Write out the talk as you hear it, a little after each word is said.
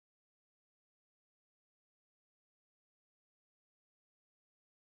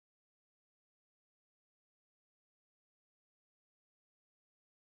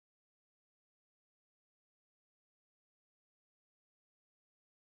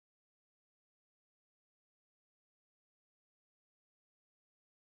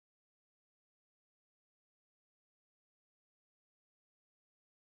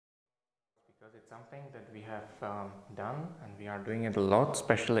because it's something that we have done, and we are doing it a lot,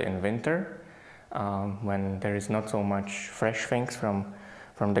 especially in winter, when there is not so much fresh things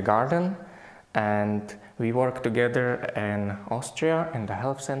from the garden. And we work together in Austria in the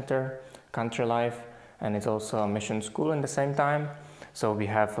health center, Country Life, and it's also a mission school in the same time. So we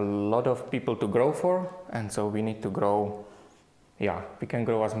have a lot of people to grow for, and so we need to grow. Yeah, we can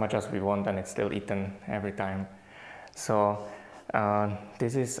grow as much as we want, and it's still eaten every time. So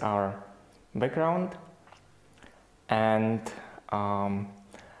this is our background, and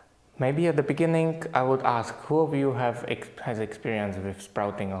maybe at the beginning I would ask, who of you has experience with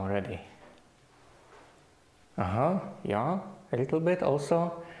sprouting already? Yeah, a little bit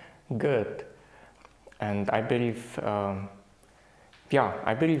also. Good. And I believe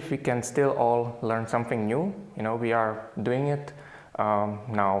I believe we can still all learn something new. You know, we are doing it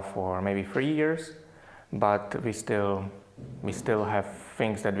now for maybe 3 years, but we still have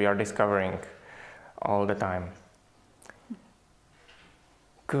things that we are discovering all the time.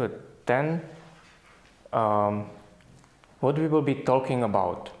 Good. Then, what we will be talking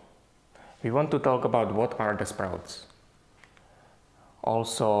about? We want to talk about what are the sprouts.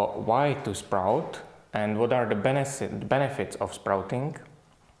 Also, why to sprout, and what are the benefits of sprouting.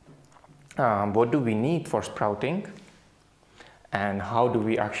 What do we need for sprouting, and how do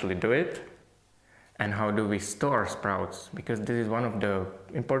we actually do it? And how do we store sprouts? Because this is one of the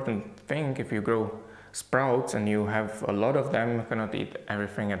important things. If you grow sprouts and you have a lot of them, you cannot eat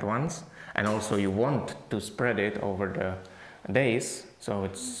everything at once. And also you want to spread it over the days. So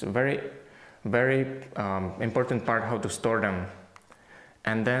it's very, very important part how to store them.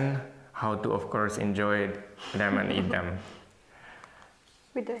 And then how to, of course, enjoy them and eat them.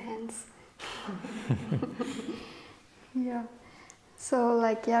 With the hands. Yeah. So,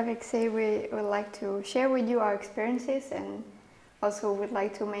 like Jarek said, we would like to share with you our experiences, and also would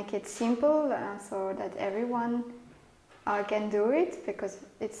like to make it simple so that everyone can do it, because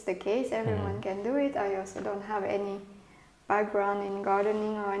it's the case, everyone can do it. I also don't have any background in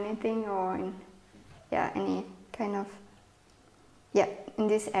gardening or anything, or in any kind of in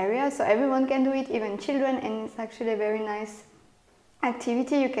this area, so everyone can do it, even children, and it's actually a very nice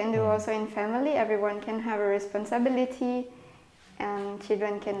activity you can do also in family. Everyone can have a responsibility, and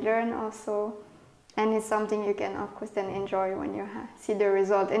children can learn also, and it's something you can of course then enjoy when you see the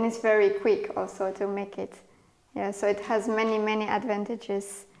result, and it's very quick also to make it. So it has many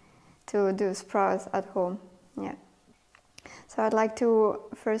advantages to do sprouts at home. So I'd like to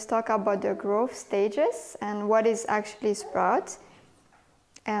first talk about the growth stages and what is actually sprout.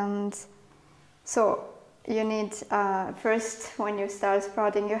 And so you need, first, when you start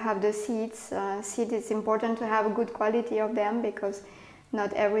sprouting, you have the seeds. Seed is important to have a good quality of them, because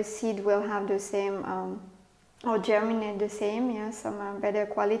not every seed will have the same or germinate the same. Some are better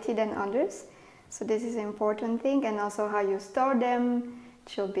quality than others. So this is an important thing. And also how you store them.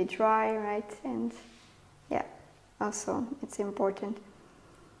 It should be dry, right? And also it's important.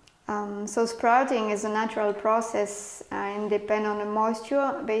 So sprouting is a natural process and depends on the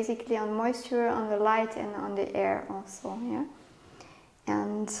moisture, basically on moisture, on the light, and on the air also.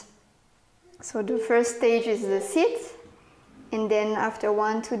 And so the first stage is the seed, and then after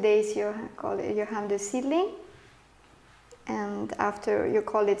 1-2 days you have the seedling, and after you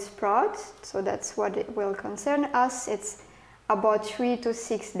call it sprout. So that's what it will concern us. It's about 3 to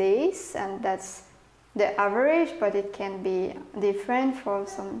 6 days, and that's the average, but it can be different for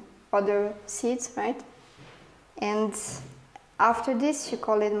some other seeds, right? And after this you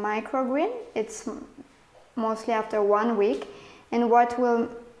call it microgreen. It's mostly after 1 week, and what will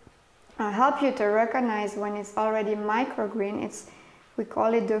help you to recognize when it's already microgreen, we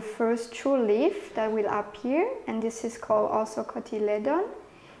call it the first true leaf that will appear, and this is called also cotyledon,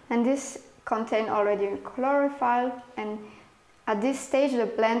 and this contains already chlorophyll. And at this stage the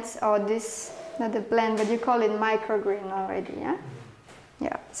plants, or this, not the plant, but you call it microgreen already.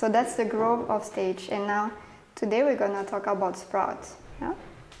 So that's the growth of stage. And now today we're going to talk about sprouts.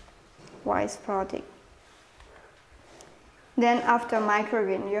 Why sprouting? Then after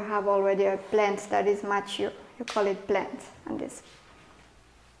microgreen you have already a plant that is mature. You call it plant. And this.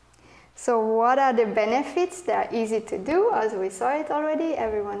 So what are the benefits? They are easy to do, as we saw it already.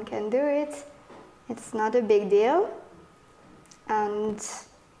 Everyone can do it. It's not a big deal. And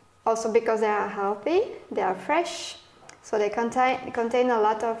also because they are healthy, they are fresh. So they contain a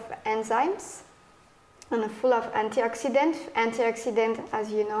lot of enzymes and are full of antioxidants. Antioxidants,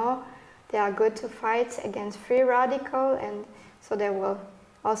 as you know, they are good to fight against free radicals, and so they will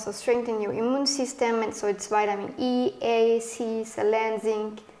also strengthen your immune system. And so it's vitamin E, A, C, selenium,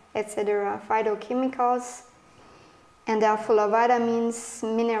 zinc, etc., phytochemicals. And they are full of vitamins,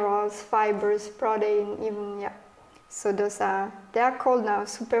 minerals, fibers, protein, even, yeah. So they are called now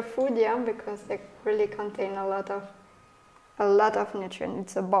superfood, yeah, because they really contain a lot of nutrients.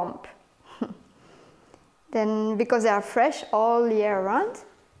 It's a bomb. Then because they are fresh all year round,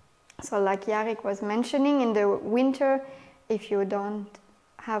 so like Jarek was mentioning, in the winter, if you don't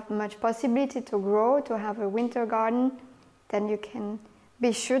have much possibility to grow, to have a winter garden, then you can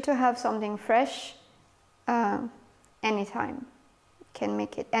be sure to have something fresh anytime. You can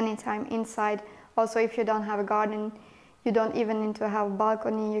make it anytime inside. Also, if you don't have a garden, you don't even need to have a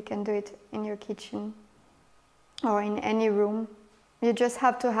balcony, you can do it in your kitchen or in any room. You just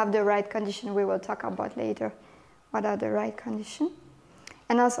have to have the right condition. We will talk about later what are the right conditions.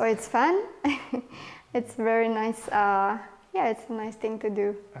 And also it's fun. It's very nice. It's a nice thing to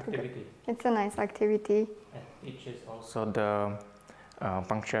do. Activity. It's a nice activity. It teaches also the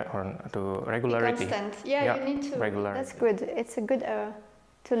punctual or to regularity. Constant. Yeah, you need to. Regularity. That's good. It's a good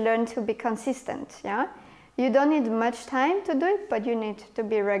to learn to be consistent. Yeah, you don't need much time to do it, but you need to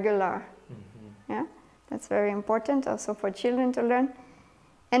be regular. Mm-hmm. Yeah. That's very important also for children to learn.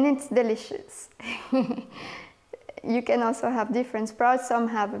 And it's delicious. You can also have different sprouts. Some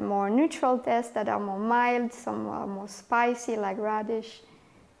have a more neutral taste that are more mild. Some are more spicy, like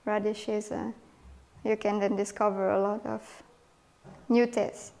radishes. You can then discover a lot of new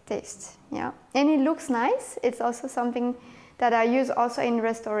tastes. Yeah. And it looks nice. It's also something that I use also in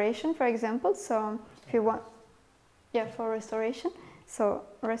restoration, for example. So if you want, for restoration. So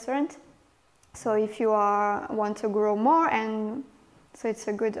restaurant. So if you want to grow more, and so it's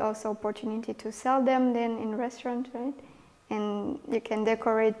a good also opportunity to sell them then in restaurant, right? And you can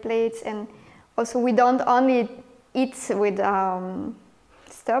decorate plates, and also we don't only eat with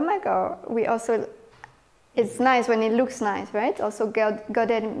stomach, or we also, it's nice when it looks nice, right? Also God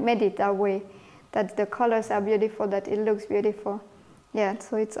made it that way, that the colors are beautiful, that it looks beautiful. Yeah,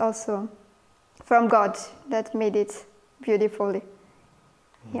 so it's also from God that made it beautifully.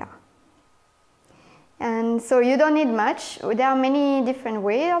 Yeah. And so you don't need much. There are many different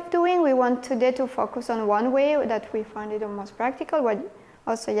ways of doing. We want today to focus on one way that we find it the most practical, what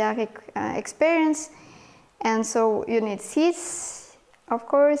also Jarek experienced. And so you need seeds, of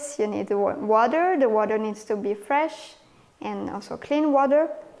course. You need water. The water needs to be fresh and also clean water.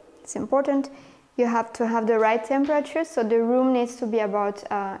 It's important. You have to have the right temperature. So the room needs to be about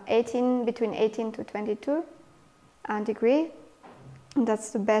between 18 to 22 degree.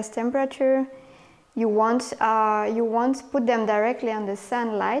 That's the best temperature. You won't put them directly on the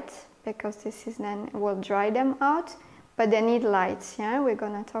sunlight, because this is then will dry them out, but they need light. Yeah, we're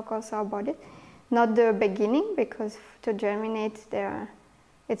gonna talk also about it. Not the beginning, because to germinate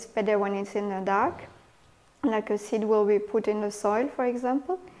it's better when it's in the dark. Like a seed will be put in the soil, for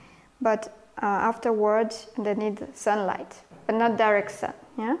example, but afterwards they need sunlight, but not direct sun.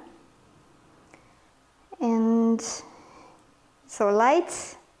 Yeah, and so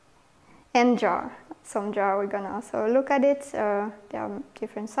light and jar. Some jar, we're gonna also look at it. There are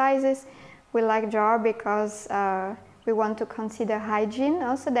different sizes. We like jar because we want to consider hygiene.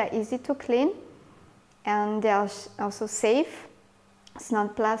 Also, they're easy to clean, and they are also safe. It's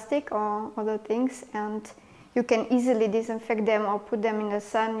not plastic or other things, and you can easily disinfect them or put them in the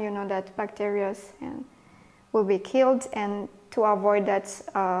sun. You know that bacteria will be killed, and to avoid that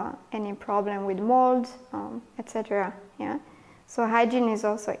any problem with mold, etc. Yeah. So hygiene is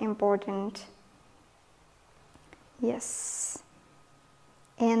also important. Yes.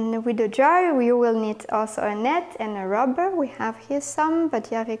 And with the jar, you will need also a net and a rubber. We have here some, but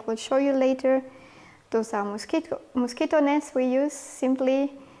Jarek will show you later. Those are mosquito nets we use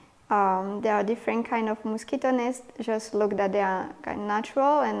simply. There are different kind of mosquito nets. Just look that they are kind of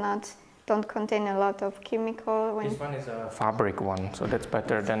natural and don't contain a lot of chemical. This one is a fabric one, so that's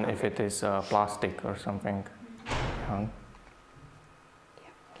better than if it is plastic or something.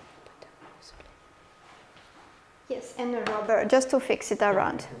 Yes, and a rubber, just to fix it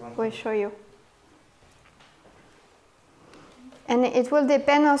around. We'll show you. And it will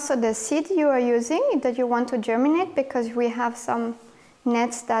depend also the seed you are using, that you want to germinate, because we have some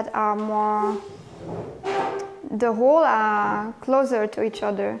nets that are more, the hole are closer to each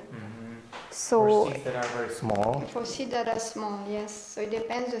other. Mm-hmm. So for seeds that are very small. For seeds that are small, yes. So it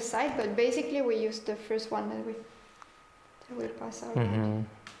depends the size, but basically we use the first one that we pass around. Mm-hmm.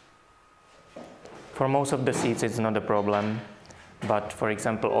 For most of the seeds, it's not a problem, but for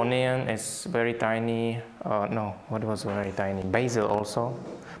example, onion is very tiny. What was very tiny? Basil also,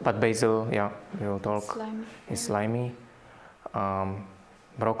 but basil, we will talk. Is slimy.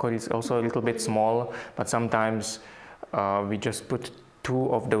 Broccoli is also a little bit small, but sometimes we just put two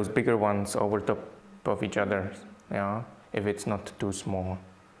of those bigger ones over top of each other. yeah, if it's not too small.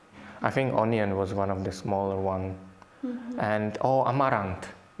 I think onion was one of the smaller one. And oh, amaranth.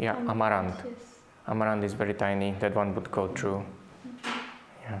 Yeah, amaranth. Yes. Amaranth is very tiny. That one would go through.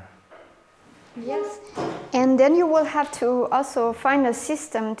 Yeah. Yes. And then you will have to also find a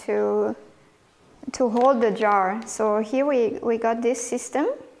system to hold the jar. So here we got this system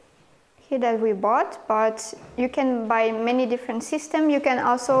here that we bought, but you can buy many different systems. You can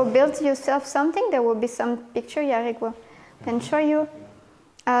also build yourself something. There will be some picture Jarek can show you.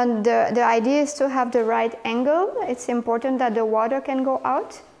 And the idea is to have the right angle. It's important that the water can go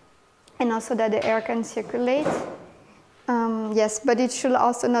out and also that the air can circulate. Yes, but it should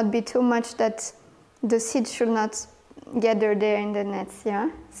also not be too much that the seeds should not gather there in the nets, yeah?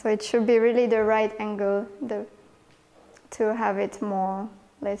 So it should be really the right angle to have it more,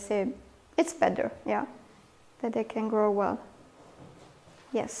 let's say, it's better, yeah, that they can grow well.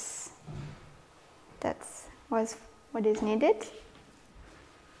 Yes, that's what is needed.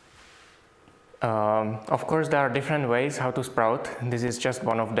 Of course, there are different ways how to sprout. This is just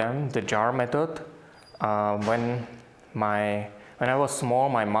one of them, the jar method. When I was small,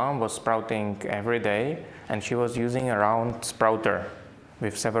 my mom was sprouting every day, and she was using a round sprouter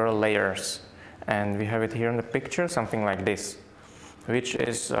with several layers. And we have it here in the picture, something like this, which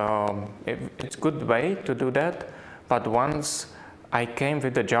is it's a good way to do that. But once I came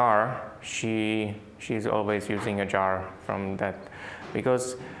with the jar, she's always using a jar from that,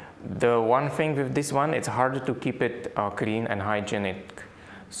 because the one thing with this one, it's harder to keep it clean and hygienic.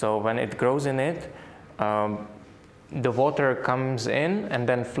 So when it grows in it, the water comes in and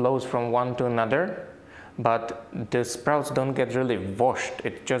then flows from one to another, but the sprouts don't get really washed.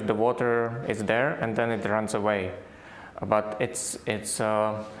 It just, the water is there and then it runs away. But it's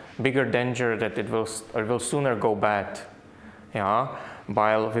a bigger danger that it will sooner go bad. Yeah.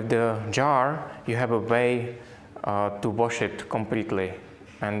 While with the jar, you have a way to wash it completely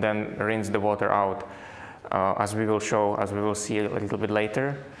and then rinse the water out, as we will see a little bit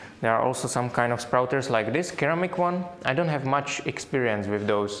later. There are also some kind of sprouters like this ceramic one. I don't have much experience with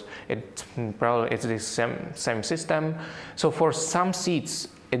those. It's the same system. So for some seeds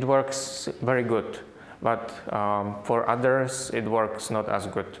it works very good, but for others it works not as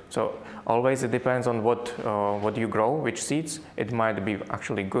good. So always it depends on what you grow, which seeds. It might be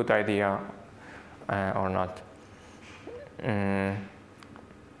actually good idea or not.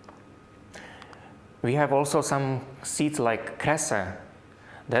 We have also some seeds like cresse.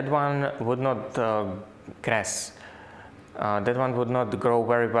 That one would not cress. That one would not grow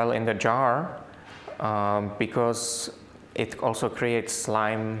very well in the jar because it also creates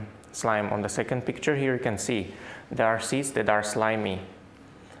slime. On the second picture here you can see there are seeds that are slimy,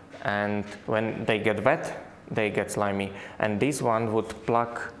 and when they get wet they get slimy, and this one would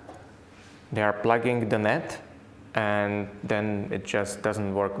plug. They are plugging the net, and then it just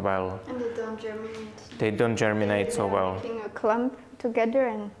doesn't work well. And they don't germinate. They don't germinate so well. Making a clump together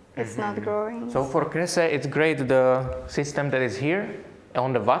and it's not growing. So for cresse, it's great the system that is here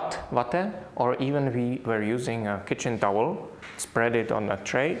on the vate, or even we were using a kitchen towel, spread it on a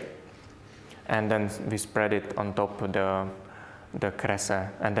tray, and then we spread it on top of the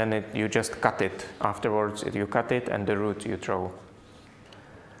cresse, and then you just cut it. Afterwards, you cut it, and the roots you throw.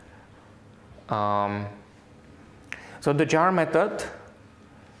 So the jar method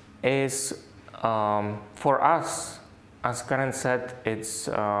is, for us, as Karen said, it's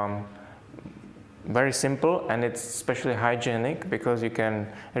very simple, and it's especially hygienic because you can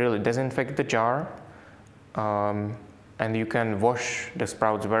really disinfect the jar and you can wash the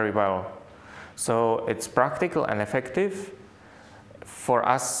sprouts very well. So it's practical and effective. For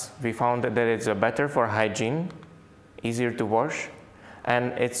us, we found that it's better for hygiene, easier to wash,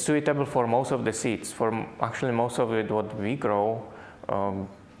 and it's suitable for most of the seeds. For actually most of it what we grow,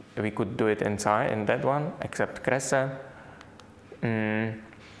 we could do it inside in that one, except cresse.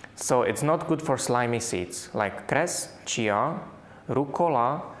 So it's not good for slimy seeds like cress, chia,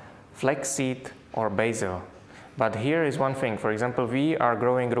 rucola, flaxseed, or basil. But here is one thing. For example, we are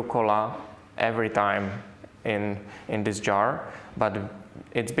growing rucola every time in this jar, but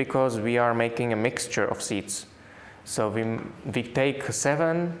it's because we are making a mixture of seeds. So we take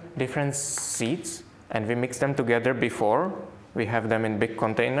 7 different seeds and we mix them together before. We have them in big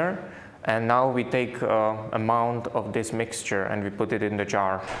container, and now we take amount of this mixture and we put it in the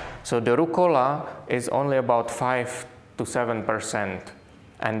jar. So the rucola is only about 5 to 7%,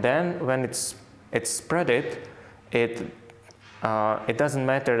 and then when it's spread it doesn't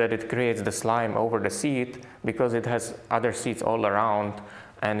matter that it creates the slime over the seed, because it has other seeds all around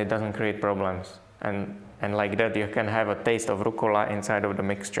and it doesn't create problems. And and like that you can have a taste of rucola inside of the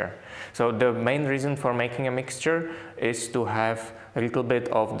mixture. So the main reason for making a mixture is to have a little bit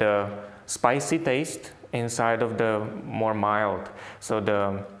of the spicy taste inside of the more mild. So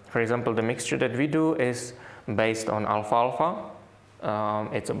for example, the mixture that we do is based on alfalfa.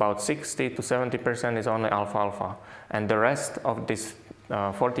 It's about 60 to 70% is only alfalfa, and the rest of this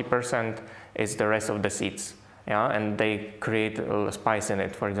 40% is the rest of the seeds. Yeah, and they create a little spice in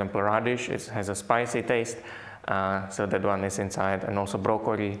it. For example, radish has a spicy taste, so that one is inside, and also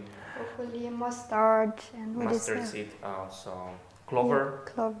broccoli. Broccoli, mustard, and what is that? Mustard seed, so clover,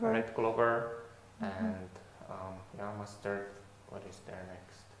 Yeah, clover. red clover, and yeah, mustard. What is there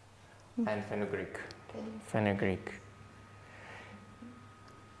next? And fenugreek. Okay. Fenugreek.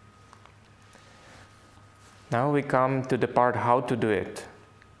 Now we come to the part how to do it.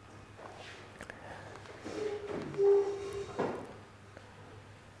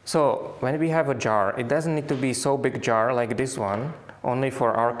 So when we have a jar, it doesn't need to be so big jar like this one. Only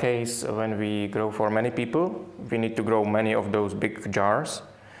for our case, when we grow for many people, we need to grow many of those big jars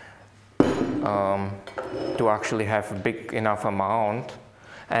to actually have a big enough amount.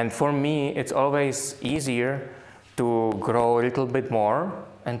 And for me, it's always easier to grow a little bit more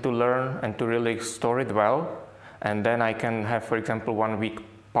and to learn and to really store it well. And then I can have, for example, 1 week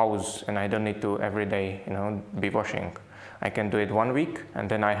pause, and I don't need to every day, be washing. I can do it 1 week, and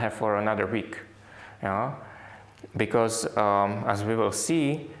then I have for another week. Yeah? Because as we will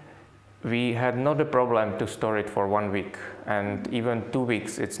see, we had not a problem to store it for 1 week, and even 2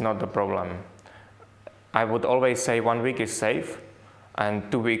 weeks, it's not a problem. I would always say 1 week is safe,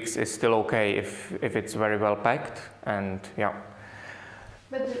 and 2 weeks is still okay if it's very well packed, and yeah.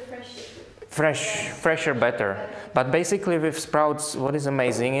 But the Fresher better. But basically with sprouts, what is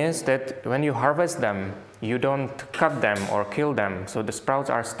amazing is that when you harvest them, you don't cut them or kill them. So the sprouts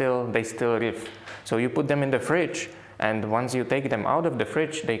they still live. So you put them in the fridge, and once you take them out of the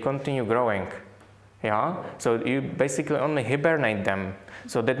fridge, they continue growing. Yeah. So you basically only hibernate them.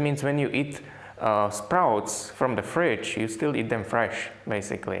 So that means when you eat sprouts from the fridge, you still eat them fresh,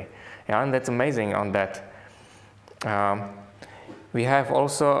 basically. Yeah, and that's amazing on that. We have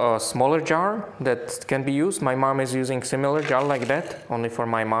also a smaller jar that can be used. My mom is using similar jar like that, only for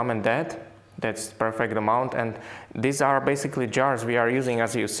my mom and dad. That's perfect amount. And these are basically jars we are using,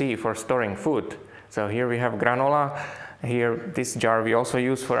 as you see, for storing food. So here we have granola. Here, this jar we also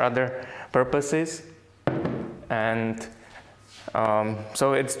use for other purposes. And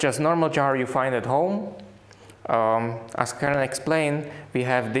so it's just normal jar you find at home. As Karen explained, we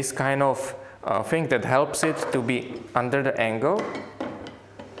have this kind of thing that helps it to be under the angle,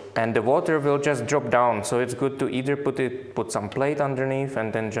 and the water will just drop down. So it's good to either put some plate underneath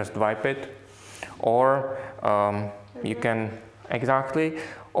and then just wipe it, or you can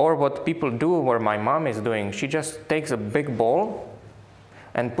or what people do, or my mom is doing, she just takes a big bowl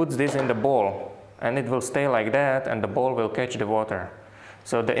and puts this in the bowl, and it will stay like that, and the bowl will catch the water.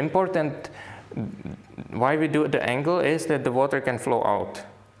 So the important why we do the angle is that the water can flow out.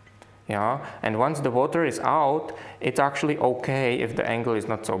 Yeah, and once the water is out, it's actually okay if the angle is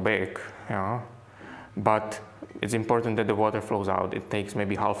not so big. Yeah, but it's important that the water flows out. It takes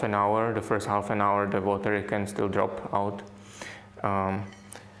maybe half an hour. The first half an hour, the water can still drop out.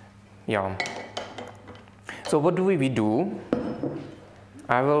 Yeah. So what do we do?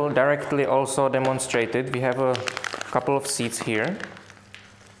 I will directly also demonstrate it. We have a couple of seeds here.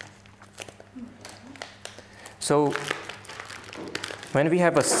 So when we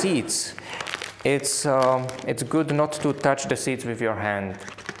have a seeds, it's good not to touch the seeds with your hand.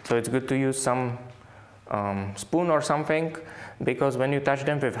 So it's good to use some spoon or something, because when you touch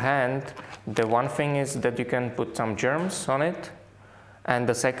them with hand, the one thing is that you can put some germs on it, and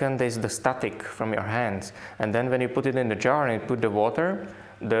the second is the static from your hands. And then when you put it in the jar and you put the water,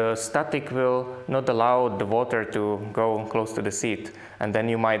 the static will not allow the water to go close to the seed, and then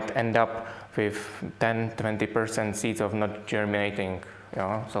you might end up with 10-20% seeds of not germinating,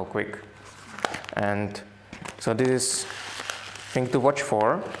 so quick. And so this is thing to watch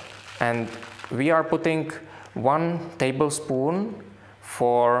for. And we are putting 1 tablespoon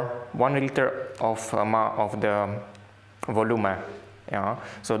for 1 liter of the volume. Yeah.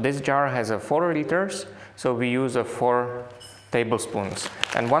 So this jar has 4 liters, so we use 4 tablespoons.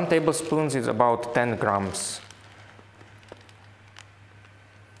 And 1 tablespoon is about 10 grams.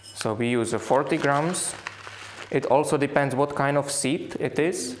 So we use 40 grams. It also depends what kind of seed it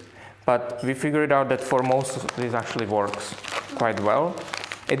is, but we figured out that for most this actually works quite well.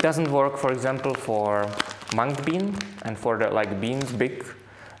 It doesn't work, for example, for mung bean and for the beans big.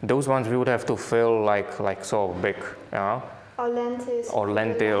 Those ones we would have to fill like so big. Yeah. Or lentils. Or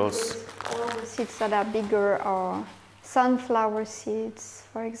lentils. Or the seeds that are bigger, or sunflower seeds,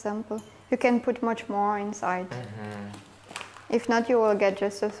 for example. You can put much more inside. If not, you will get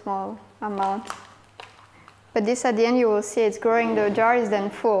just a small amount. But this, at the end, you will see it's growing. The jar is then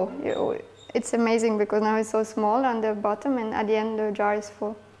full. It's amazing because now it's so small on the bottom, and at the end, the jar is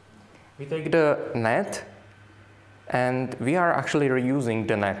full. We take the net, and we are actually reusing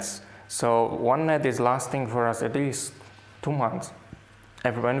the nets. So one net is lasting for us at least 2 months.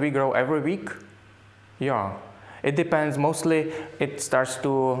 When we grow every week, yeah. It depends. Mostly, it starts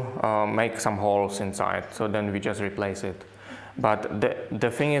to make some holes inside, so then we just replace it. But the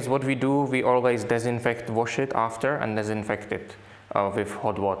thing is, what we do, we always wash it after, and disinfect it with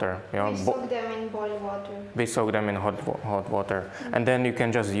hot water. You know, we soak them in boiled water. We soak them in hot water, and then you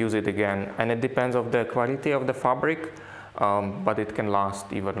can just use it again. And it depends on the quality of the fabric, but it can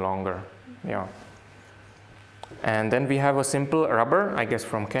last even longer. Yeah. And then we have a simple rubber, I guess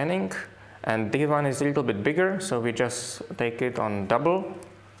from canning, and this one is a little bit bigger, so we just take it on double,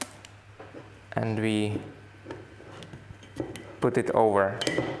 and we put it over.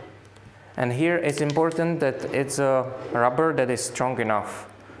 And here it's important that it's a rubber that is strong enough.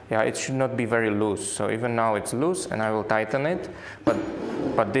 Yeah, it should not be very loose. So even now it's loose, and I will tighten it.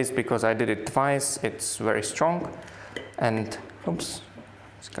 But this, because I did it twice, it's very strong. And oops,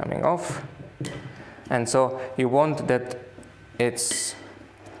 it's coming off. And so you want that it's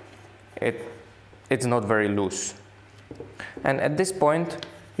not very loose. And at this point,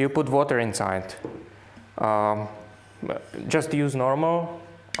 you put water inside. Just use normal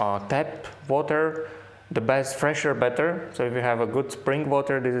tap water, the best, fresher better. So if you have a good spring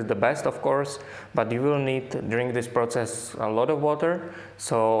water, this is the best, of course, but you will need during this process a lot of water.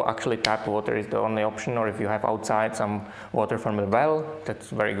 So actually tap water is the only option, or if you have outside some water from the well, that's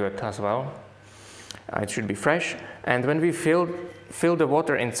very good as well. It should be fresh. And when we fill the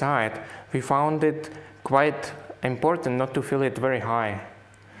water inside, we found it quite important not to fill it very high,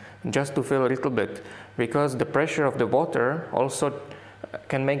 just to fill a little bit, because the pressure of the water also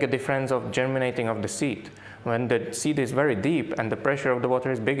can make a difference of germinating of the seed. When the seed is very deep and the pressure of the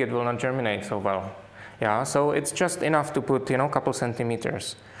water is big, it will not germinate so well. Yeah, so it's just enough to put, a couple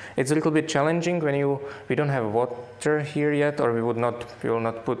centimeters. It's a little bit challenging when we don't have water here yet, or we will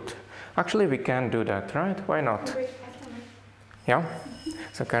not put. Actually, we can do that, right? Why not? Yeah.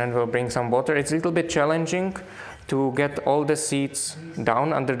 So Karen will bring some water. It's a little bit challenging to get all the seeds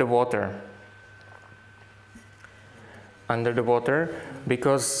down under the water.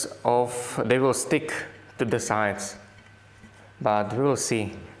 Because they will stick to the sides, but we will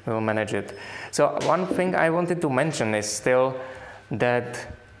see, we will manage it. So one thing I wanted to mention is still that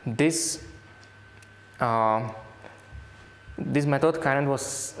this method Karen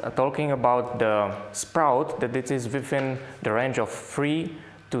was talking about the sprout, that it is within the range of 3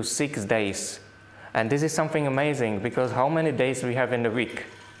 to 6 days. And this is something amazing, because how many days we have in the week?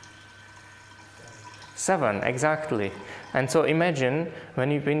 7, exactly. And so imagine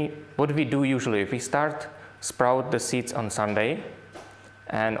what we do usually. If we sprout the seeds on Sunday,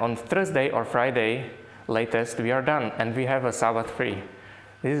 and on Thursday or Friday latest we are done, and we have a Sabbath free.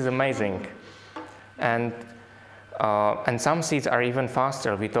 This is amazing. And some seeds are even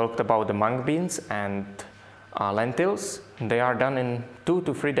faster. We talked about the mung beans and lentils. They are done in 2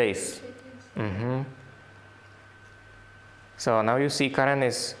 to 3 days. So now you see Karen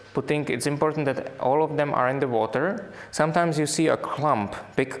is putting, it's important that all of them are in the water. Sometimes you see a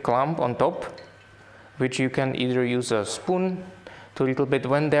big clump on top, which you can either use a spoon to a little bit.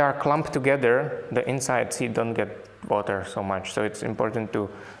 When they are clumped together, the inside seed don't get water so much. So it's important to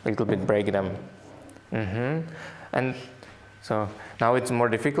a little bit break them. And so now it's more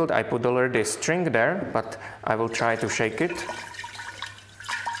difficult. I put already a string there, but I will try to shake it.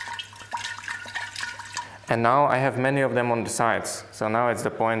 And now I have many of them on the sides. So now it's the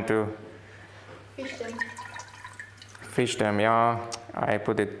point to fish them. Yeah, I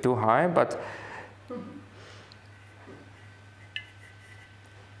put it too high, but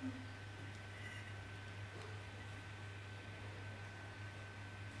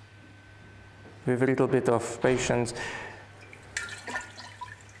with a little bit of patience,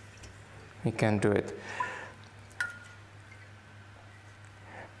 we can do it.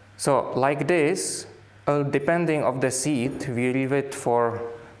 So like this, depending on the seed, we leave it for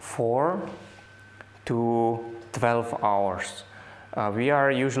 4 to 12 hours. We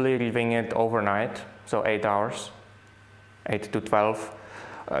are usually leaving it overnight, so 8 hours, 8 to 12.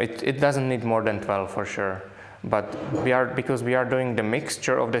 It doesn't need more than 12 for sure. But because we are doing the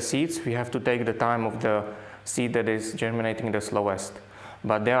mixture of the seeds, we have to take the time of the seed that is germinating the slowest.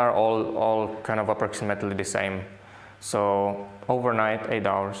 But they are all kind of approximately the same. So overnight, 8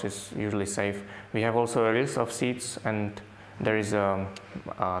 hours is usually safe. We have also a list of seeds, and there is a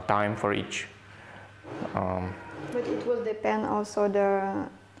time for each. But it will depend also the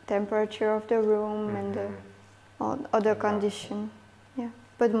temperature of the room and the other condition. Yeah,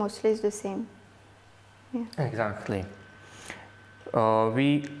 but mostly it's the same. Yeah. Exactly.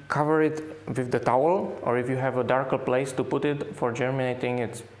 We cover it with the towel, or if you have a darker place to put it for germinating,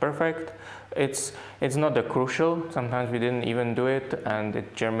 it's perfect. It's not the crucial. Sometimes we didn't even do it and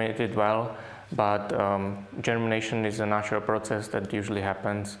it germinated well, but germination is a natural process that usually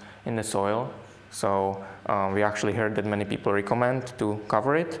happens in the soil. So we actually heard that many people recommend to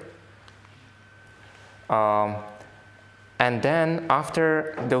cover it. And then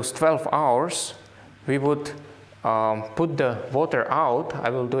after those 12 hours, we would put the water out. I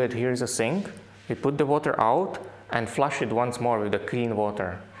will do it. Here's a sink. We put the water out and flush it once more with the clean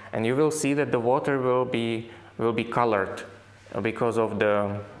water. And you will see that the water will be colored because of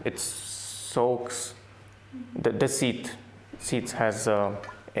it soaks the seeds has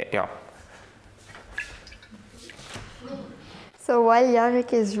yeah. So while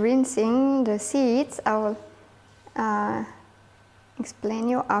Jarek is rinsing the seeds, I will explain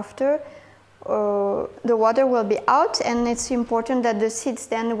you after. The water will be out, and it's important that the seeds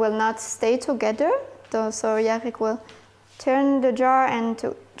then will not stay together. So Jarek will turn the jar and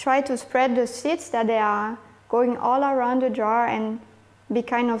to try to spread the seeds that they are going all around the jar and be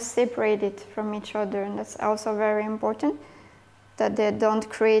kind of separated from each other. And that's also very important, that they don't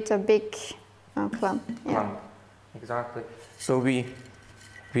create a big clump. Yeah. Exactly. So we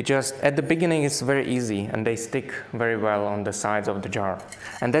just, at the beginning it's very easy and they stick very well on the sides of the jar.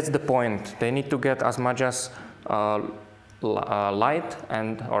 And that's the point. They need to get as much as light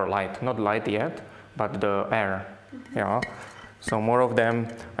not light yet, but the air. Yeah. So more of them,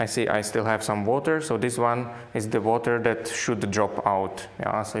 I see I still have some water. So this one is the water that should drop out.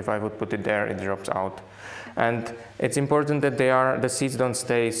 Yeah. So if I would put it there, it drops out. And it's important that the seeds don't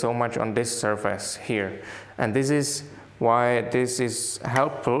stay so much on this surface here. And this is why this is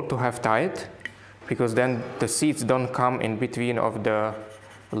helpful to have tight, because then the seeds don't come in between of the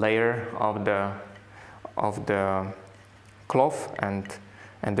layer of the cloth and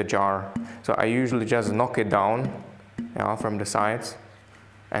the jar. So I usually just knock it down, yeah, from the sides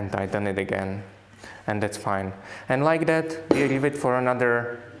and tighten it again, and that's fine. And like that, we leave it for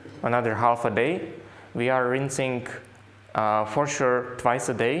another half a day. We are rinsing for sure twice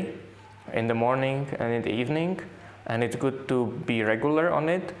a day, in the morning and in the evening. And it's good to be regular on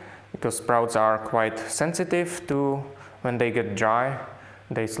it, because sprouts are quite sensitive to when they get dry.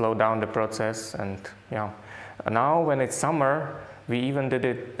 They slow down the process, and yeah. Now when it's summer, we even did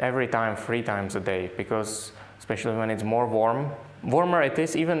it every time, 3 times a day, because especially when it's warmer it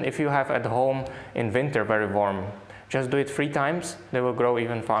is, even if you have at home in winter very warm. Just do it 3 times, they will grow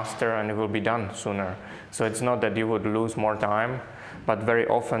even faster and it will be done sooner. So it's not that you would lose more time, but very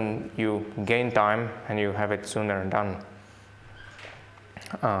often you gain time and you have it sooner done.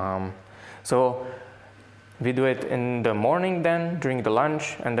 So we do it in the morning then, during the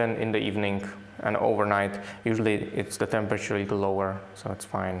lunch, and then in the evening and overnight. Usually it's the temperature a little lower, so it's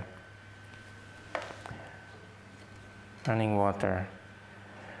fine. Running water.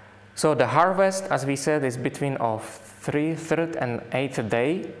 So the harvest, as we said, is between 3rd and 8th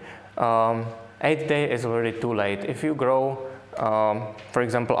day. 8th day is already too late. If you grow, for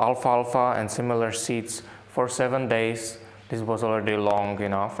example, alfalfa and similar seeds for 7 days, this was already long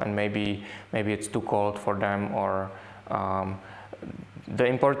enough, and maybe it's too cold for them, or the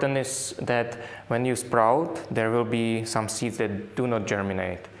important is that when you sprout, there will be some seeds that do not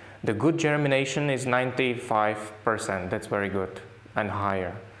germinate. The good germination is 95%, that's very good, and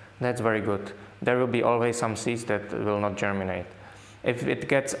higher. That's very good. There will be always some seeds that will not germinate. If it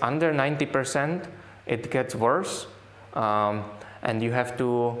gets under 90%, it gets worse, and you have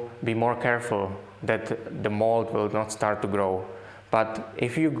to be more careful that the mold will not start to grow. But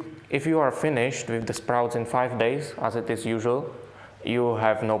if you are finished with the sprouts in 5 days, as it is usual, you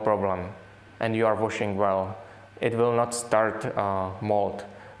have no problem, and you are washing well. It will not start mold.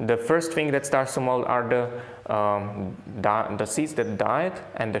 The first thing that starts to mold are the seeds that died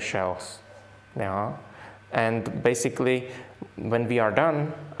and the shells. Yeah. And basically, when we are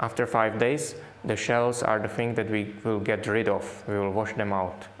done, after 5 days, the shells are the thing that we will get rid of. We will wash them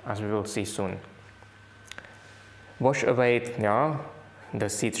out, as we will see soon. Wash away, yeah, the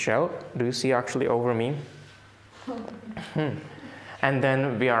seed shell. Do you see actually over me? And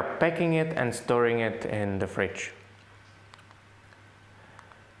then we are packing it and storing it in the fridge.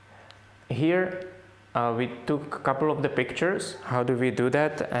 Here we took a couple of the pictures. How do we do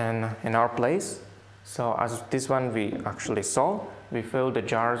that and in our place? So as this one we actually saw, we fill the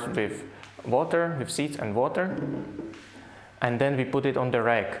jars with water, with seeds and water, and then we put it on the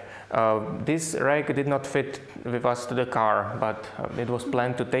rack. This rack did not fit with us to the car, but it was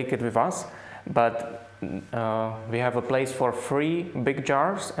planned to take it with us. But we have a place for 3 big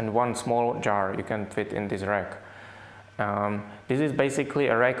jars and 1 small jar you can fit in this rack. This is basically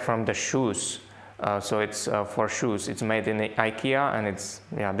a rack from the shoes. So it's for shoes. It's made in IKEA and it's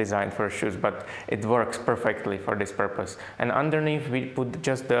designed for shoes, but it works perfectly for this purpose. And underneath we put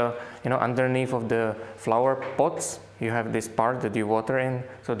just the, underneath of the flower pots, you have this part that you water in.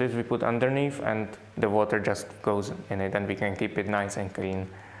 So this we put underneath and the water just goes in it and we can keep it nice and clean.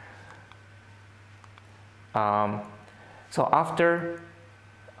 So after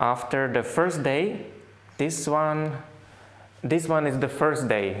the first day, this one is the first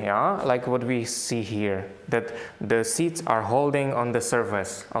day, like what we see here, that the seeds are holding on the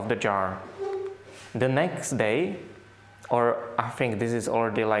surface of the jar. The next day, or I think this is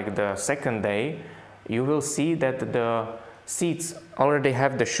already like the second day, you will see that the seeds already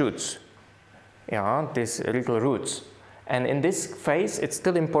have the shoots, these little roots. And in this phase, it's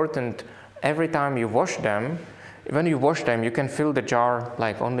still important, every time you wash them, when you wash them, you can fill the jar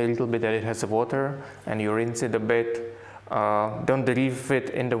like only a little bit that it has water, and you rinse it a bit. Don't leave it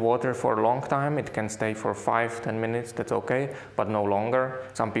in the water for a long time. It can stay for 5-10 minutes, that's okay, but no longer.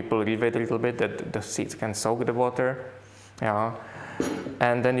 Some people leave it a little bit that the seeds can soak the water.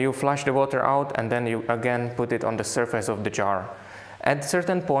 And then you flush the water out and then you again put it on the surface of the jar. At a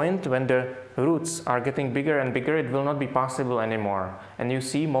certain point, when the roots are getting bigger and bigger, it will not be possible anymore. And you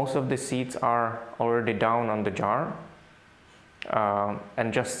see most of the seeds are already down on the jar,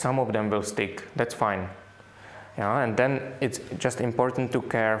 and just some of them will stick. That's fine. And then it's just important to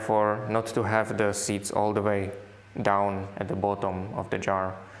care for not to have the seeds all the way down at the bottom of the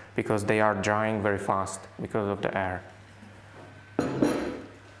jar, because they are drying very fast because of the air.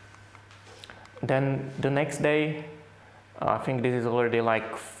 Then the next day, I think this is already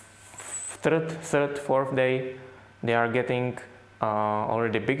like third, fourth day, they are getting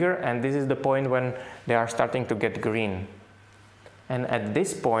already bigger, and this is the point when they are starting to get green. And at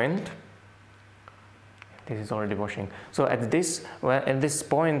this point, this is already washing. So at this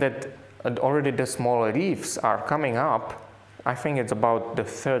point that already the small leaves are coming up, I think it's about the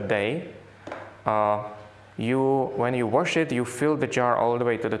third day, when you wash it, you fill the jar all the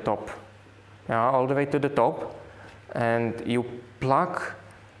way to the top. All the way to the top, and you plug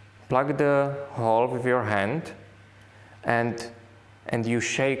the hole with your hand, and you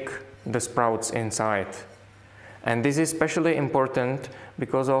shake the sprouts inside. And this is especially important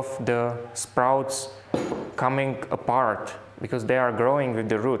because of the sprouts coming apart, because they are growing with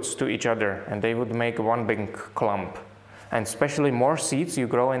the roots to each other, and they would make one big clump. And especially more seeds you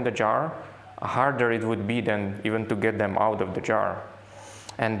grow in the jar, harder it would be than even to get them out of the jar.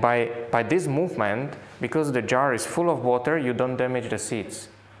 And by this movement, because the jar is full of water, you don't damage the seeds.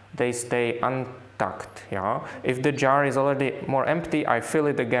 They stay untucked. If the jar is already more empty, I fill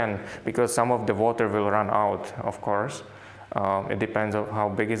it again, because some of the water will run out, of course. It depends on how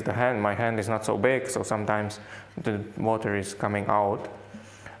big is the hand. My hand is not so big, so sometimes the water is coming out.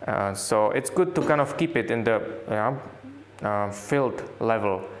 So it's good to kind of keep it in the filled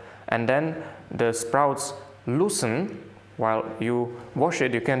level. And then the sprouts loosen. While you wash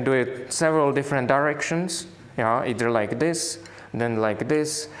it, you can do it several different directions, either like this, then like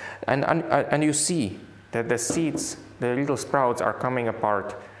this, and you see that the seeds, the little sprouts are coming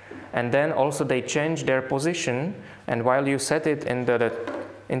apart. And then also they change their position, and while you set it into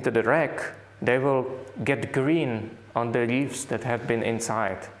the rack, they will get green on the leaves that have been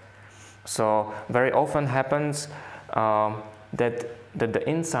inside. So very often happens that the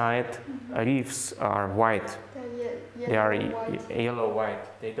inside leaves are white. They are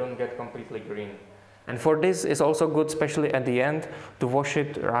yellow-white. They don't get completely green. And for this, it's also good, especially at the end, to wash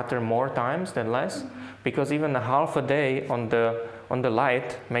it rather more times than less, because even a half a day on the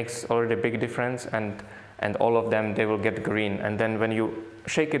light makes already a big difference, and all of them, they will get green. And then when you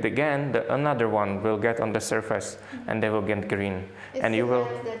shake it again, another one will get on the surface, and they will get green. It's and you will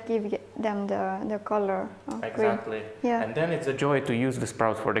that give them the color of exactly. Green. Yeah. And then it's a joy to use the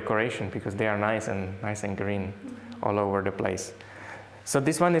sprouts for decoration, because they are nice and green all over the place. So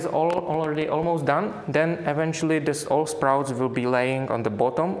this one is already almost done. Then eventually all sprouts will be laying on the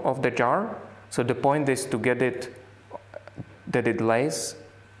bottom of the jar. So the point is to get it that it lays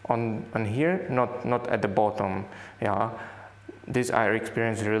on here, not at the bottom. This I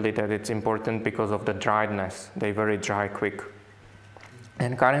experienced really that it's important because of the dryness. They very dry quick.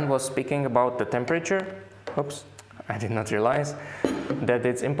 And Karen was speaking about the temperature. Oops, I did not realize that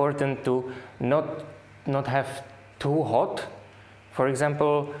it's important to not not have too hot. For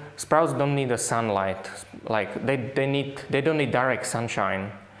example, sprouts don't need the sunlight, like they don't need direct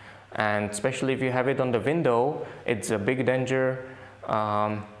sunshine, and especially if you have it on the window, it's a big danger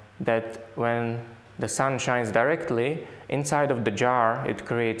that when the sun shines directly inside of the jar, it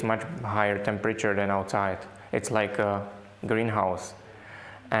creates much higher temperature than outside. It's like a greenhouse,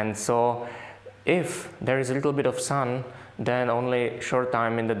 and so if there is a little bit of sun, then only short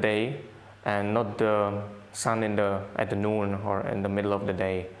time in the day, and not the sun at the noon or in the middle of the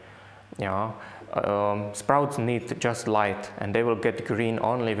day. Yeah, sprouts need just light, and they will get green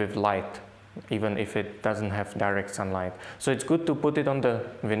only with light, even if it doesn't have direct sunlight. So it's good to put it on the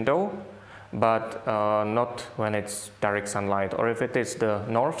window, but not when it's direct sunlight. Or if it is the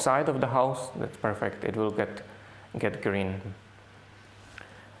north side of the house, that's perfect. It will get green.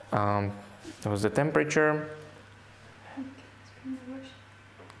 That was the temperature.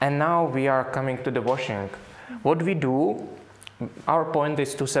 And now we are coming to the washing. What we do, our point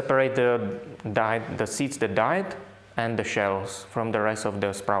is to separate the seeds that died and the shells from the rest of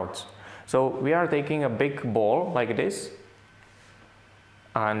the sprouts. So we are taking a big bowl like this,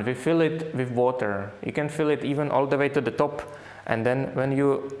 and we fill it with water. You can fill it even all the way to the top, and then when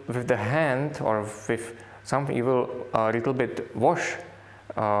you, with the hand or with something, you will a little bit wash,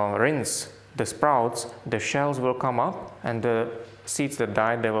 rinse the sprouts, the shells will come up, and the seeds that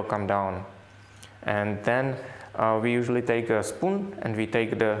died, they will come down. And then we usually take a spoon and we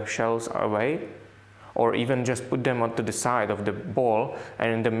take the shells away, or even just put them onto the side of the bowl,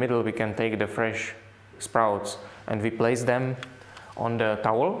 and in the middle we can take the fresh sprouts and we place them on the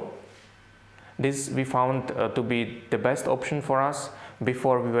towel. This we found to be the best option for us.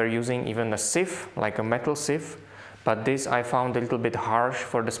 Before we were using even a sieve, like a metal sieve, but this I found a little bit harsh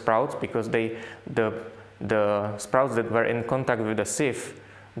for the sprouts, because the sprouts that were in contact with the sieve,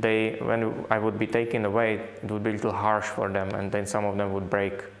 when I would be taken away, it would be a little harsh for them, and then some of them would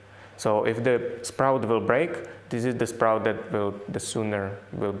break. So if the sprout will break, this is the sprout that the sooner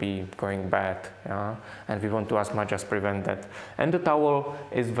will be going bad, yeah? And we want to as much as prevent that. And the towel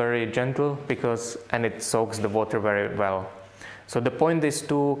is very gentle and it soaks the water very well. So the point is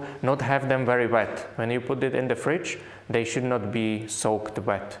to not have them very wet. When you put it in the fridge, they should not be soaked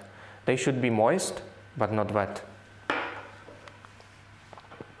wet. They should be moist, but not wet.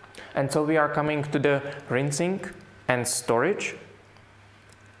 And so we are coming to the rinsing and storage.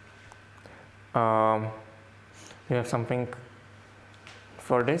 You have something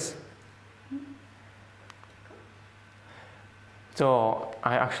for this? So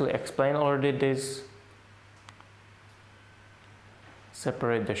I actually explained already this.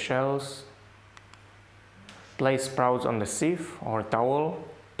 Separate the shells. Place sprouts on the sieve or towel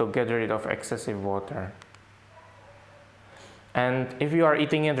to get rid of excessive water. And if you are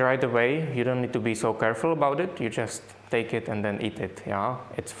eating it right away, you don't need to be so careful about it. You just take it and then eat it, yeah?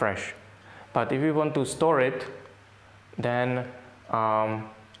 It's fresh. But if you want to store it, then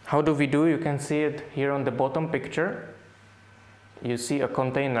how do we do? You can see it here on the bottom picture. You see a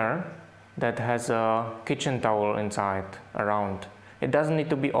container that has a kitchen towel inside, around. It doesn't need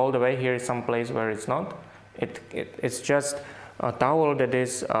to be all the way. Here is some place where it's not. It's just a towel that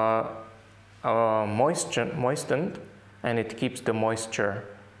is moistened, and it keeps the moisture,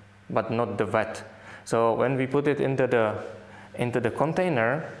 but not the wet. So when we put it into the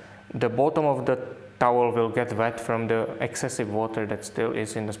container, the bottom of the towel will get wet from the excessive water that still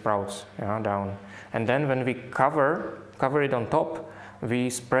is in the sprouts, yeah, down. And then when we cover it on top, we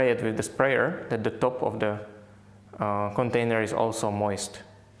spray it with the sprayer, that the top of the container is also moist,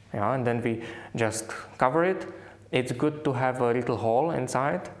 yeah, and then we just cover it. It's good to have a little hole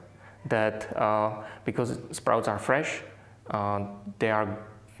inside, that because sprouts are fresh, they are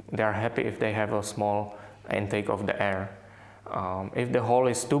happy if they have a small intake of the air. If the hole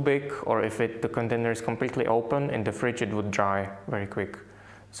is too big, or if the container is completely open in the fridge, it would dry very quick.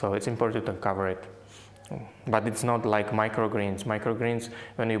 So it's important to cover it. But it's not like microgreens. Microgreens,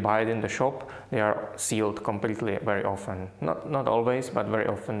 when you buy it in the shop, they are sealed completely very often. Not always, but very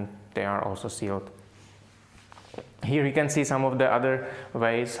often they are also sealed. Here you can see some of the other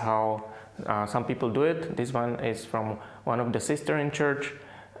ways how some people do it. This one is from one of the sisters in church.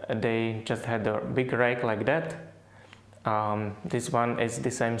 They just had a big rake like that. This one is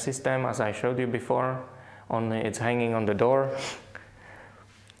the same system as I showed you before, only it's hanging on the door.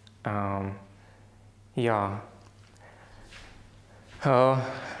 Yeah.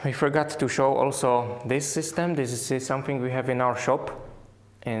 We forgot to show also this system. This is something we have in our shop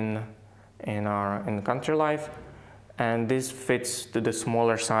in Country Life, and this fits to the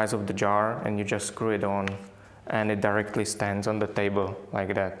smaller size of the jar, and you just screw it on and it directly stands on the table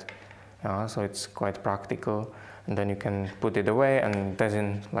like that. So it's quite practical, and then you can put it away and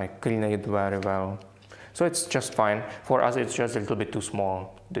doesn't like clean it very well. So it's just fine. For us, it's just a little bit too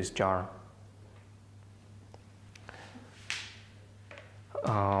small, this jar.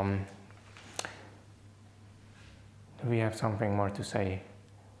 We have something more to say.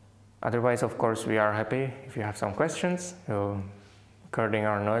 Otherwise, of course, we are happy if you have some questions, according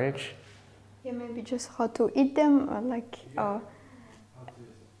our knowledge. Yeah, maybe just how to eat them, or like,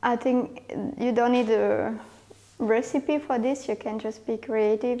 I think you don't need a recipe for this. You can just be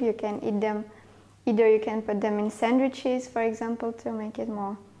creative. You can eat them. Either you can put them in sandwiches, for example, to make it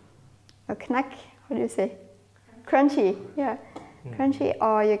more a knack. What do you say? Crunchy. Yeah, crunchy.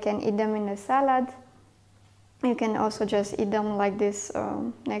 Or you can eat them in a salad. You can also just eat them like this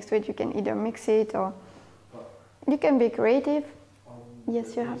next to it. You can either mix it, or you can be creative.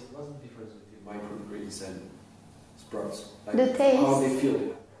 Yes, you have. What's the difference between microgreens and sprouts? Like The taste. How they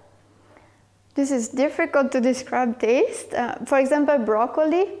feel? This is difficult to describe taste. For example,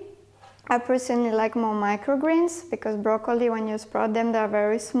 broccoli. I personally like more microgreens because broccoli, when you sprout them, they're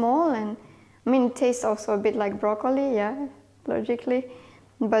very small, and I mean, it tastes also a bit like broccoli, yeah, logically.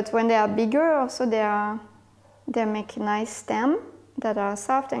 But when they are bigger, also they make a nice stem that are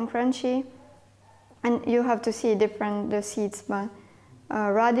soft and crunchy. And you have to see the seeds, but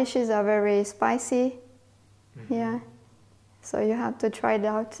radishes are very spicy, yeah. So you have to try it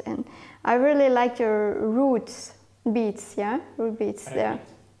out. And I really like your roots, beets, yeah, root beets.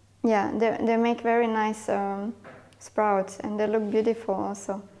 Yeah, they make very nice sprouts, and they look beautiful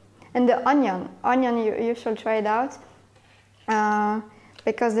also. And the onion you should try it out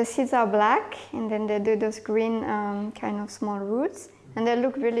because the seeds are black, and then they do those green kind of small roots, and they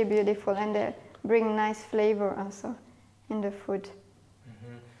look really beautiful, and they bring nice flavor also in the food.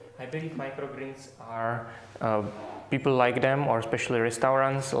 I believe microgreens are, people like them, or especially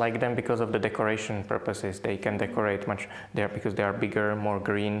restaurants like them because of the decoration purposes. They can decorate much there because they are bigger, more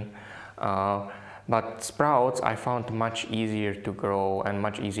green. But sprouts I found much easier to grow and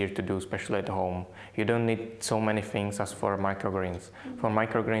much easier to do, especially at home. You don't need so many things as for microgreens. For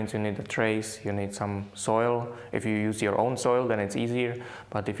microgreens you need a trace, you need some soil. If you use your own soil, then it's easier.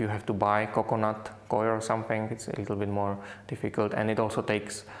 But if you have to buy coconut coir or something, it's a little bit more difficult, and it also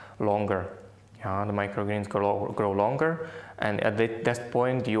takes longer. Yeah, the microgreens grow longer, and at that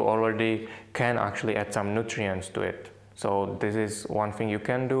point you already can actually add some nutrients to it. So this is one thing you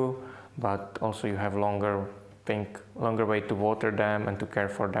can do, but also you have longer way to water them and to care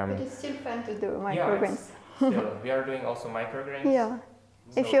for them. But it's still fun to do microgreens. Yeah, still, we are doing also microgreens. Yeah.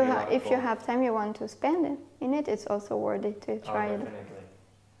 So If you have time you want to spend it in it, it's also worth it to try it. Definitely.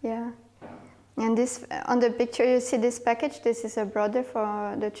 Yeah. And this, on the picture you see this package, this is a brother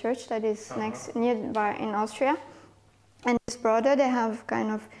for the church that is nearby in Austria. And this brother, they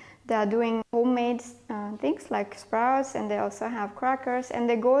are doing homemade things like sprouts, and they also have crackers, and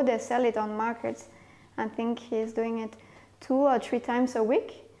they sell it on markets. I think he's doing it 2 or 3 times a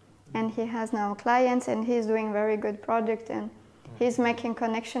week, and he has now clients, and he's doing very good product, and he's making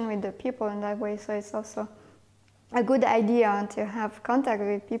connection with the people in that way. So it's also a good idea to have contact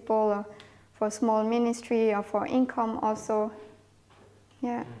with people for small ministry or for income also.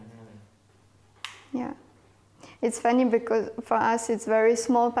 Yeah. Yeah. It's funny because for us it's very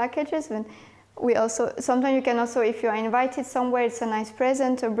small packages, and we also, sometimes you can also, if you are invited somewhere, it's a nice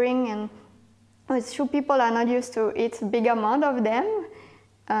present to bring, and it's true people are not used to eat big amount of them,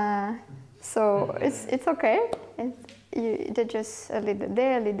 so it's okay. They're just a little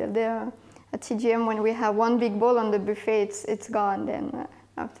there. At TGM, when we have one big bowl on the buffet, it's gone then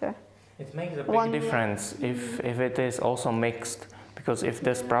after. It makes a big difference if it is also mixed, because if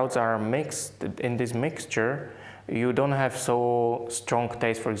the sprouts are mixed in this mixture, you don't have so strong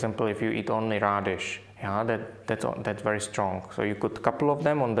taste. For example, if you eat only radish, yeah, that's very strong. So you put a couple of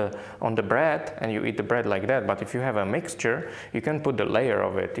them on the bread, and you eat the bread like that. But if you have a mixture, you can put the layer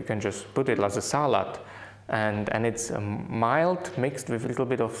of it. You can just put it as a salad, and it's mild, mixed with a little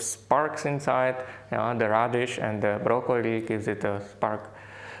bit of sparks inside. Yeah, the radish and the broccoli gives it a spark.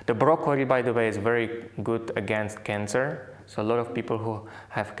 The broccoli, by the way, is very good against cancer. So a lot of people who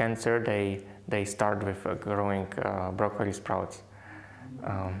have cancer, they start with growing broccoli sprouts.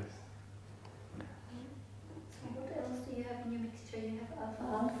 What else do you have in your mixture? You have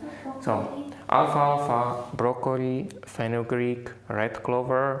alfalfa, So alfalfa, broccoli, fenugreek, red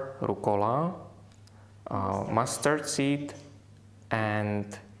clover, rucola, mustard seed,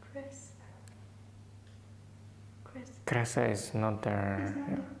 and cress is not there.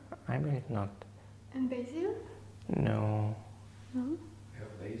 I believe not. And basil? No. No? We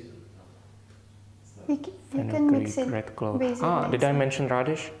have basil. You can mix it. Red clover. Basil Did I mention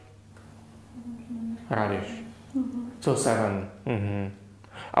radish? radish. So 7.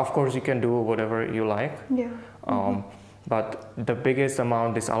 Of course, you can do whatever you like. Yeah. But the biggest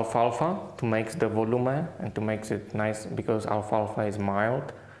amount is alfalfa to make the volume and to make it nice, because alfalfa is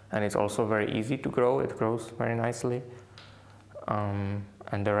mild and it's also very easy to grow. It grows very nicely.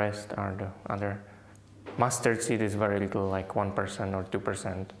 And the rest are the other. Mustard seed is very little, like 1% or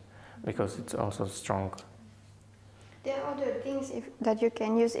 2%, because it's also strong. There are other things that you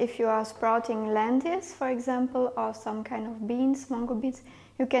can use if you are sprouting lentils, for example, or some kind of beans, mango beans.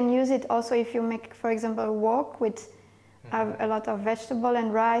 You can use it also if you make, for example, a wok with a lot of vegetable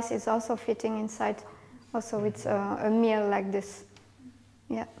and rice. Is also fitting inside, also with a meal like this.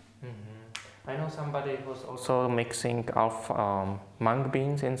 Yeah. I know somebody who's also mixing mung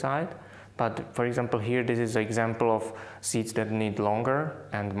beans inside. But for example, here this is an example of seeds that need longer,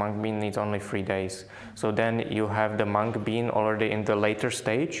 and mung bean needs only 3 days. So then you have the mung bean already in the later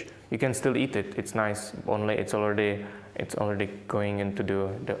stage. You can still eat it. It's nice. Only it's already going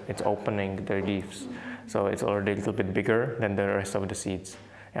into it's opening the leaves. So it's already a little bit bigger than the rest of the seeds.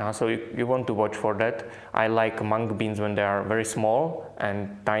 Yeah, so you want to watch for that. I like mung beans when they are very small and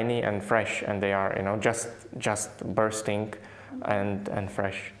tiny and fresh, and they are just bursting and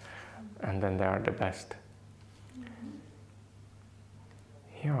fresh. And then they are the best.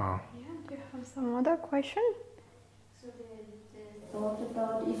 Yeah. Do you have some other question? So the thought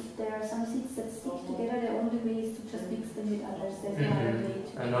about if there are some seeds that stick together, the only way is to just mix them with others. There's no other way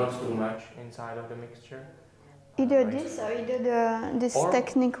to. And not too much inside of the mixture. Either this or either this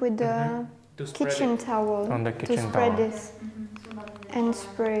technique with the kitchen towel. On the kitchen to spread towel. this and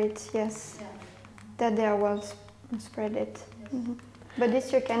spray it. Yes, that they are well spread it. But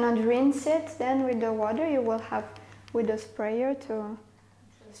this you cannot rinse it then with the water. You will have with the sprayer to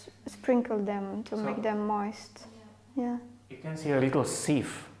sprinkle them to make them moist. Yeah. You can see a little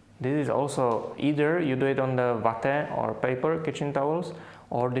sieve. This is also either you do it on the vate or paper kitchen towels,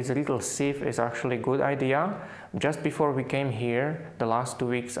 or this little sieve is actually a good idea. Just before we came here, the last 2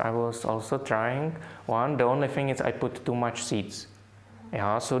 weeks I was also trying one. The only thing is I put too much seeds.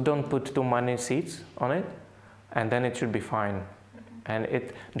 Yeah, so don't put too many seeds on it, and then it should be fine. And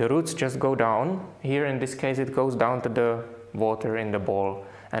the roots just go down. Here in this case it goes down to the water in the bowl,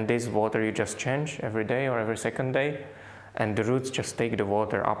 and this water you just change every day or every second day, and the roots just take the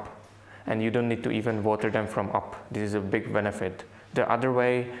water up, and you don't need to even water them from up. This is a big benefit. The other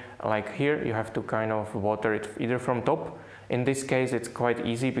way, like here, you have to kind of water it either from top. In this case it's quite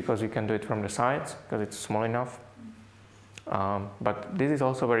easy because you can do it from the sides because it's small enough. But this is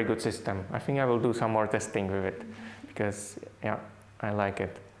also a very good system. I think I will do some more testing with it because I like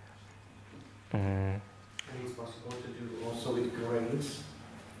it. And it's possible to do also with grains.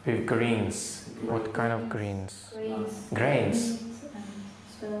 With greens. What kind of greens? Grains.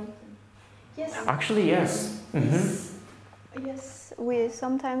 Yes. Actually, yes. Yes. We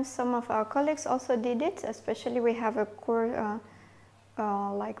sometimes some of our colleagues also did it. Especially we have a course,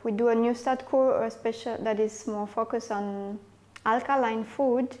 like we do a new start course, special that is more focused on alkaline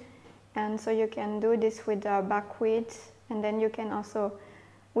food, and so you can do this with buckwheat. And then you can also,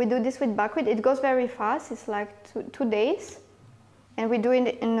 we do this with buckwheat. It goes very fast. It's like 2 days. And we do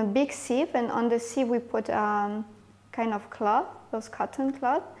it in a big sieve. And on the sieve we put kind of cloth, those cotton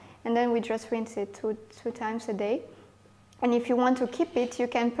cloth. And then we just rinse it two times a day. And if you want to keep it, you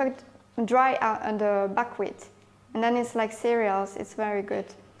can put dry the buckwheat. And then it's like cereals. It's very good.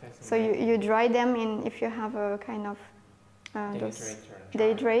 So you dry them in, if you have a kind of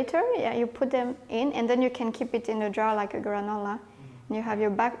dehydrator, you put them in, and then you can keep it in the jar like a granola. And you have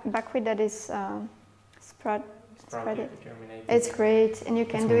your buckwheat that is spread it. It's great, and you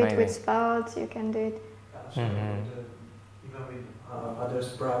can do it with sprouts. You can do it. Even with other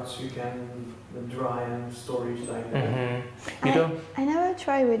sprouts, you can dry and storage like that. I never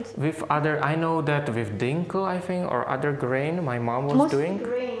tried with other. I know that with dinkel, I think, or other grain. My mom was doing.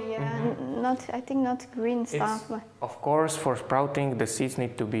 Grain, I think not green stuff. But of course, for sprouting, the seeds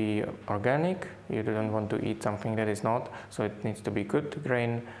need to be organic. You don't want to eat something that is not, so it needs to be good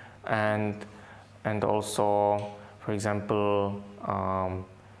grain, and also, for example,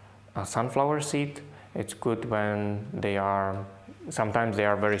 a sunflower seed. It's good when they are. Sometimes they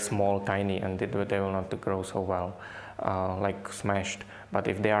are very small, tiny, and they will not grow so well, like smashed. But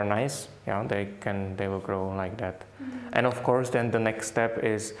if they are nice, they will grow like that. And of course, then the next step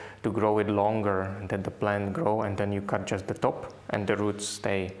is to grow it longer, and then the plant grow, and then you cut just the top, and the roots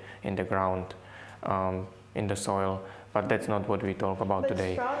stay in the ground, in the soil. But that's not what we talk about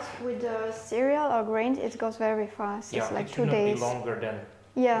today. Sprouts with cereal or grains, it goes very fast. It's like it 2 days. Be longer than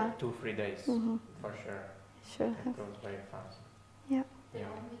 2-3 days, for sure. Sure. It goes very fast. Yeah. And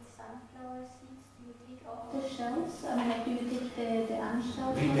with sunflower seeds, do you out the shells? I mean, like, do you take the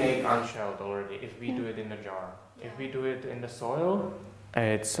unshelled We ones? take unshelled already if we do it in a jar. If we do it in the soil,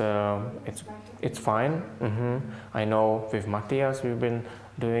 it's fine. I know with Matthias we've been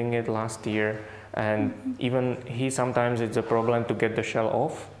doing it last year, and even he sometimes it's a problem to get the shell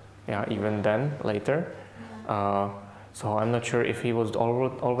off. Yeah, even then later. So I'm not sure if he was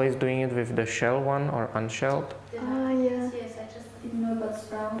always doing it with the shell one or unshelled. Yeah. Yes, I just didn't know about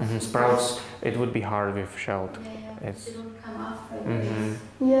sprouts. Sprouts, it would be hard with shelled. It would come off right Mhm.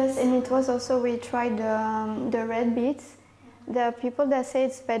 Yes, and it was also, we tried the red beets. There are people that say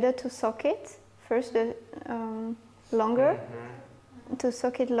it's better to soak it first, longer, to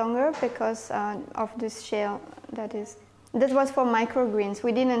soak it longer because of this shell that is. That was for microgreens.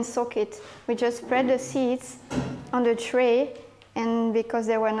 We didn't soak it. We just spread the seeds on the tray, and because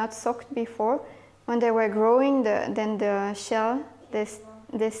they were not soaked before, when they were growing, then the shell,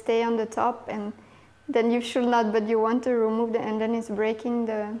 they stay on the top, and then you should not, but you want to remove them, and then it's breaking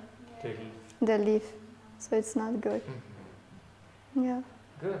the leaf, so it's not good. Yeah.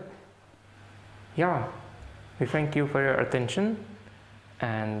 Good. Yeah, we thank you for your attention,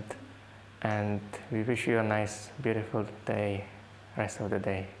 and we wish you a nice, beautiful day, rest of the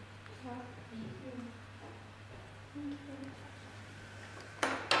day.